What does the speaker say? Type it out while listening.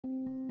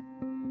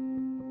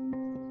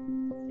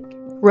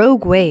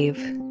Rogue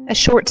Wave, a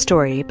short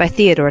story by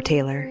Theodore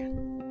Taylor.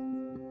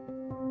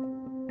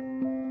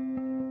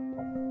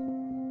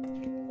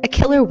 A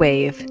killer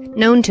wave,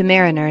 known to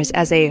mariners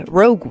as a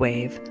rogue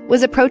wave,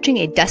 was approaching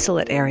a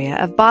desolate area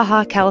of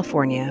Baja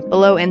California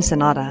below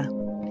Ensenada.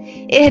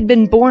 It had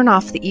been born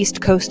off the east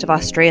coast of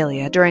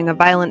Australia during a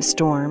violent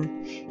storm.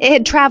 It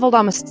had traveled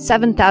almost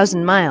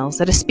 7,000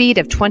 miles at a speed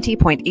of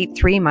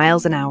 20.83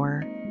 miles an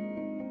hour.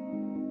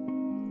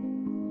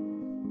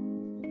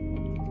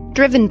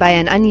 Driven by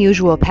an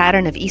unusual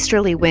pattern of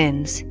easterly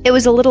winds, it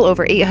was a little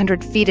over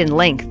 800 feet in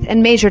length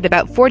and measured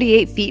about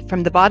 48 feet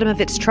from the bottom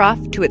of its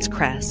trough to its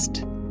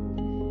crest.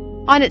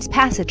 On its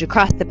passage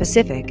across the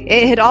Pacific,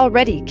 it had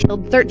already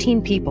killed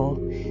 13 people,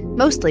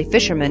 mostly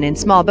fishermen in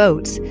small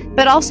boats,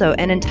 but also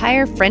an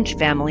entire French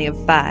family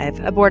of 5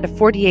 aboard a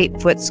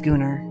 48-foot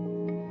schooner.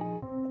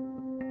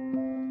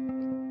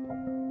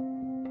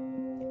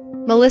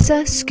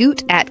 Melissa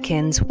Scoot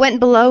Atkins went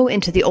below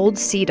into the old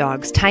Sea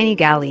Dog's tiny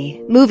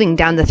galley, moving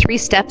down the 3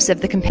 steps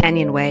of the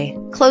companionway,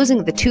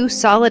 closing the 2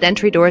 solid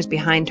entry doors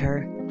behind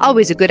her,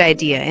 always a good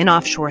idea in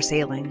offshore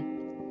sailing.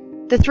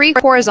 The 3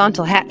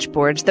 horizontal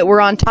hatchboards that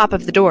were on top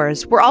of the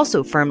doors were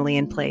also firmly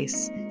in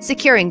place,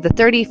 securing the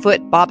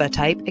 30-foot Baba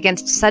type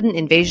against sudden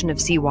invasion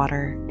of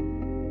seawater.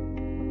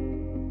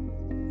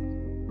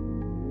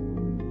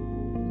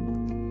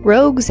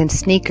 Rogues and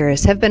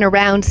sneakers have been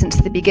around since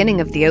the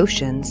beginning of the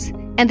oceans,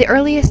 and the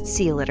earliest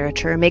sea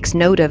literature makes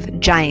note of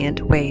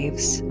giant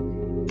waves.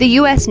 The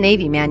U.S.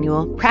 Navy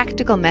manual,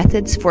 Practical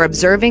Methods for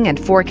Observing and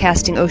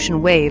Forecasting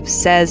Ocean Waves,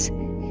 says,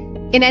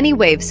 "In any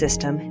wave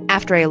system,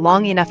 after a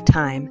long enough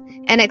time,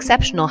 an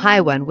exceptional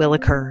high one will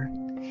occur.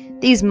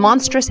 These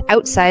monstrous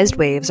outsized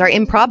waves are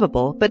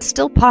improbable but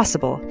still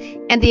possible,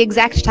 and the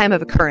exact time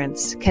of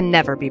occurrence can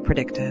never be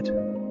predicted."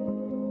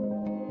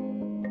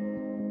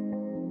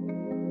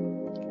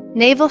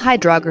 Naval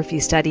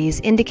hydrography studies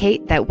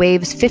indicate that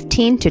waves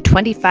 15 to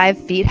 25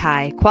 feet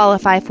high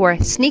qualify for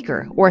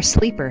sneaker or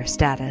sleeper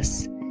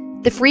status.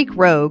 The freak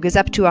rogue is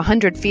up to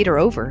 100 feet or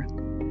over.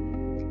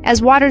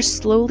 As waters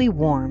slowly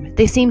warm,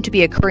 they seem to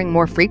be occurring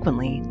more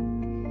frequently.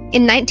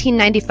 In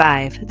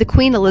 1995, the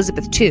Queen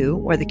Elizabeth II,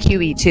 or the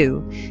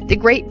QE2, the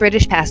Great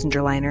British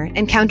passenger liner,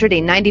 encountered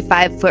a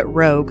 95-foot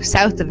rogue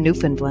south of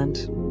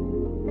Newfoundland.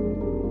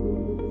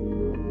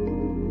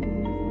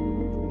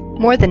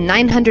 More than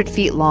 900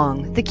 feet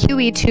long, the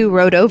QE2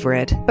 rode over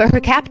it, but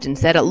her captain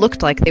said it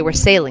looked like they were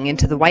sailing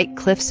into the white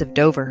cliffs of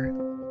Dover.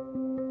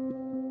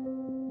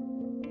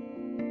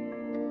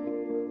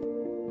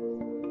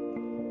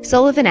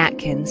 Sullivan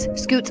Atkins,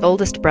 Scoot's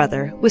oldest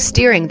brother, was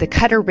steering the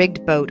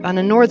cutter-rigged boat on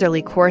a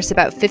northerly course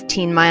about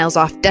 15 miles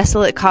off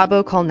desolate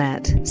Cabo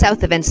Colnet,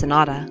 south of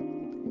Ensenada.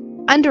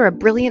 Under a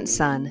brilliant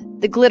sun,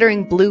 the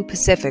glittering blue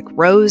Pacific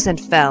rose and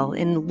fell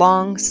in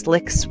long,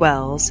 slick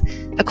swells,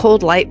 a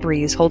cold light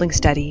breeze holding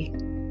steady.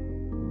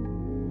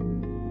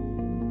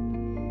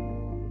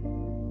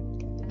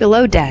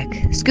 Below deck,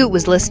 Scoot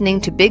was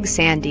listening to Big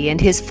Sandy and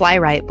his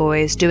Fly-Right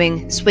boys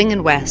doing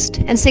Swingin' West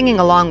and singing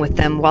along with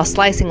them while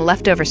slicing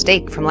leftover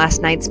steak from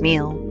last night's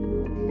meal.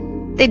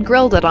 They'd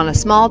grilled it on a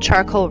small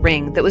charcoal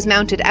ring that was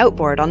mounted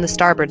outboard on the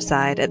starboard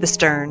side at the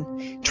stern,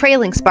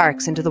 trailing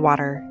sparks into the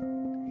water.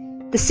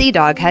 The Sea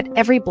Dog had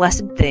every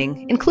blessed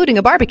thing, including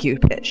a barbecue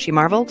pit, she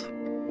marveled.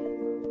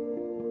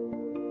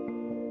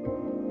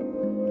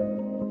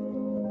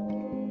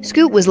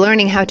 Scoot was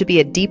learning how to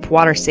be a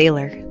deep-water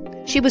sailor.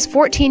 She was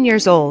 14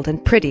 years old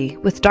and pretty,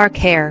 with dark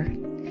hair.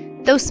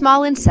 Though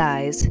small in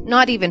size,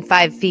 not even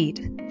 5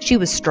 feet, she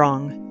was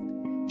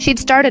strong. She'd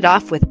started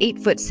off with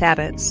 8-foot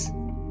sabots.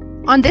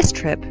 On this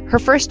trip, her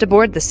first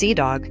aboard the Sea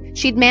Dog,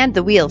 she'd manned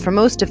the wheel for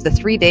most of the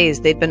 3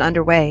 days they'd been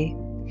underway.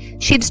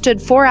 She'd stood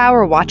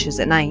 4-hour watches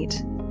at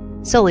night.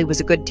 Sully was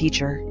a good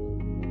teacher.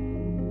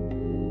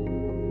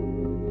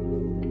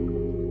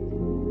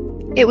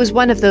 It was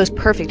one of those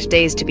perfect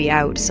days to be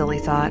out, Sully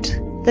thought.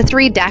 The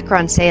 3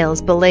 Dacron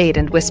sails belayed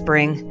and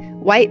whispering,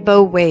 white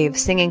bow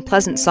waves singing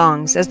pleasant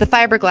songs as the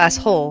fiberglass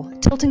hull,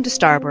 tilting to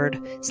starboard,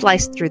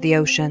 sliced through the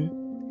ocean.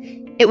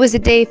 It was a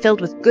day filled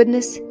with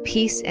goodness,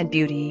 peace, and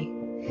beauty.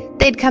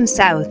 They'd come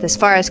south as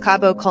far as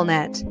Cabo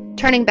Colnet,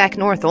 turning back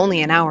north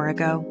only an hour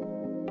ago.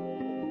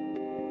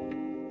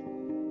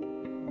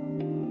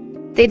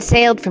 They'd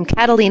sailed from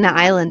Catalina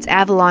Island's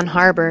Avalon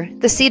Harbor,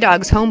 the Sea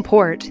Dog's home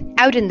port,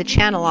 out in the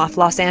channel off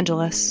Los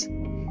Angeles.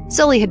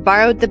 Sully had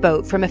borrowed the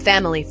boat from a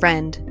family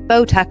friend,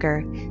 Bo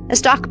Tucker, a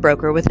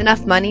stockbroker with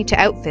enough money to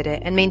outfit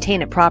it and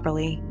maintain it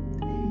properly.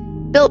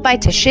 Built by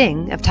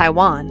Tashing of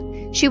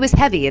Taiwan, she was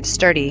heavy and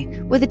sturdy,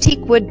 with a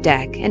teakwood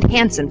deck and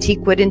handsome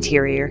teakwood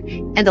interior,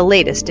 and the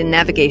latest in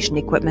navigation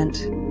equipment.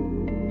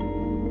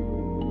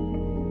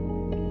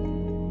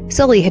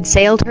 Sully had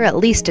sailed her at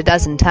least a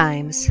dozen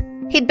times.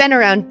 He'd been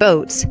around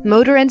boats,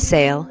 motor and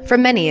sail, for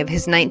many of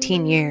his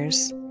 19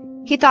 years.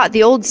 He thought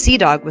the old Sea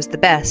Dog was the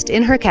best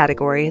in her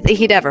category that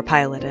he'd ever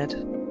piloted.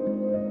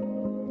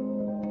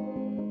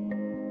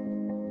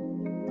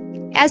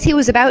 As he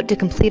was about to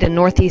complete a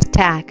northeast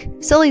tack,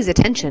 Sully's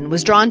attention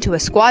was drawn to a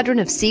squadron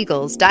of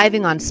seagulls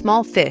diving on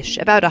small fish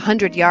about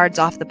 100 yards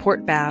off the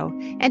port bow,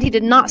 and he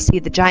did not see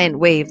the giant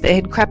wave that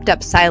had crept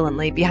up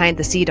silently behind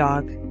the Sea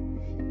Dog.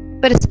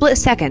 But a split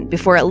second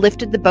before it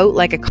lifted the boat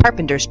like a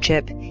carpenter's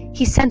chip,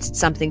 he sensed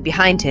something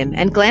behind him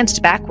and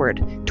glanced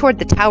backward toward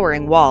the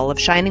towering wall of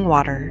shining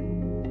water.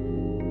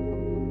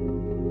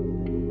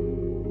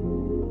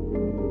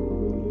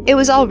 It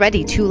was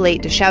already too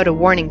late to shout a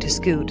warning to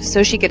Scoot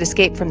so she could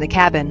escape from the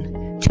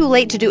cabin. Too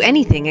late to do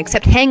anything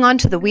except hang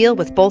onto the wheel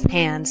with both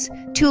hands.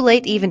 Too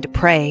late even to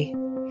pray.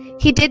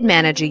 He did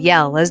manage a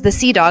yell as the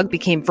Sea Dog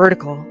became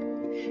vertical.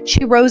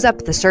 She rose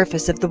up the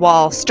surface of the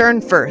wall,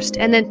 stern first,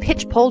 and then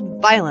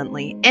pitch-poled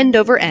violently, end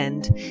over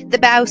end, the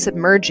bow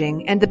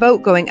submerging and the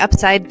boat going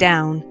upside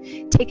down,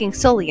 taking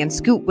Sully and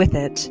Scoot with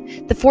it,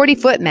 the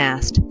 40-foot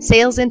mast,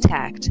 sails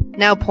intact,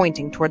 now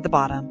pointing toward the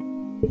bottom.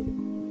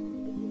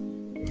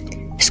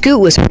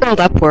 Scoot was hurled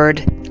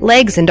upward,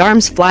 legs and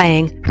arms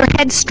flying, her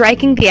head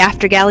striking the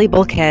aftergalley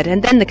bulkhead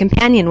and then the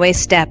companionway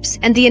steps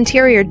and the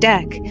interior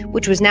deck,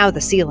 which was now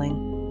the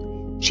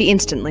ceiling. She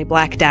instantly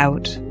blacked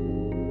out.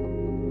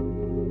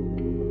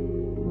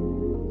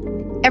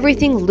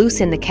 Everything loose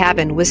in the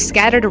cabin was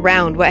scattered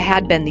around what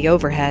had been the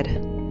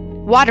overhead.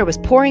 Water was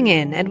pouring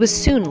in and was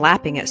soon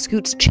lapping at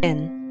Scoot's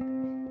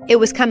chin. It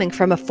was coming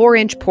from a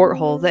 4-inch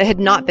porthole that had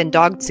not been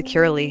dogged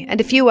securely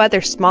and a few other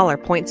smaller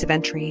points of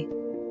entry.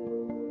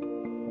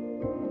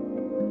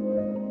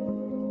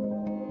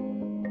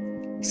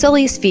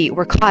 Sully's feet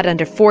were caught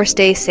under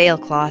forestay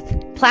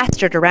sailcloth,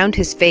 plastered around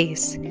his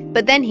face,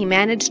 but then he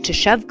managed to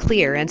shove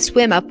clear and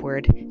swim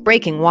upward,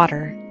 breaking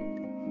water.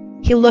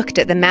 He looked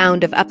at the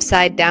mound of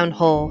upside-down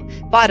hull,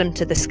 bottom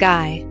to the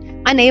sky,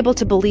 unable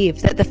to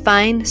believe that the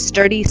fine,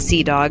 sturdy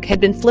Sea Dog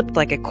had been flipped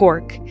like a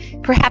cork,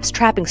 perhaps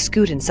trapping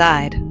Scoot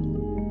inside.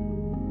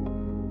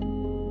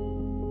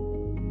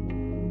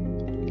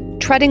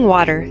 Treading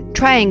water,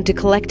 trying to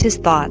collect his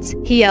thoughts,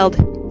 he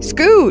yelled,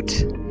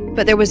 "Scoot!"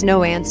 But there was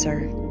no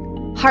answer.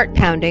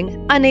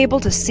 Heart-pounding, unable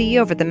to see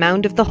over the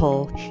mound of the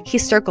hull, he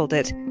circled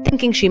it,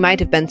 thinking she might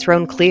have been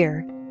thrown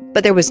clear,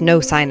 but there was no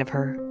sign of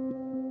her.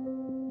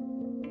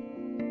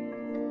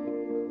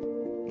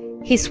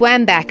 He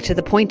swam back to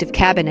the point of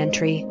cabin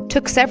entry,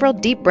 took several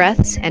deep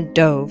breaths, and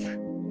dove.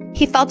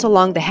 He felt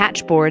along the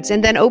hatchboards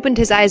and then opened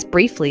his eyes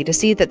briefly to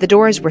see that the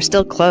doors were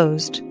still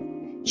closed.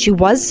 She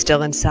was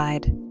still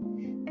inside.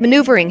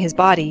 Maneuvering his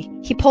body,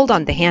 he pulled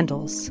on the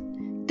handles.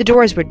 The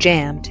doors were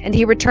jammed, and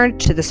he returned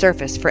to the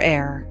surface for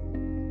air.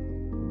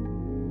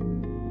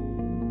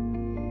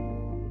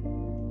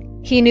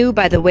 He knew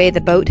by the way the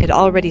boat had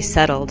already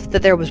settled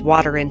that there was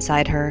water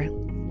inside her.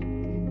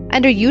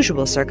 Under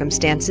usual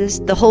circumstances,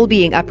 the hull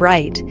being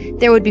upright,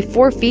 there would be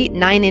 4 feet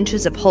 9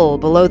 inches of hull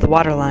below the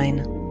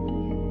waterline.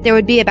 There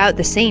would be about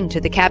the same to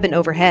the cabin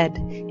overhead,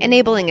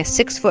 enabling a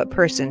 6-foot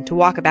person to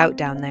walk about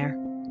down there.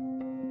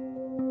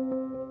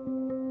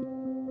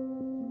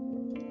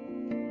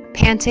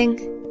 Panting,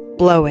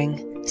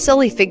 blowing,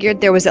 Sully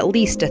figured there was at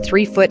least a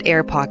 3-foot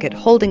air pocket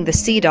holding the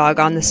Sea Dog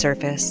on the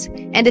surface,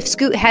 and if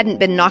Scoot hadn't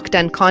been knocked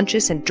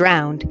unconscious and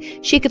drowned,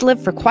 she could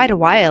live for quite a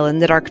while in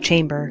the dark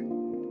chamber.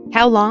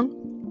 How long?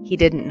 He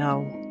didn't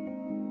know.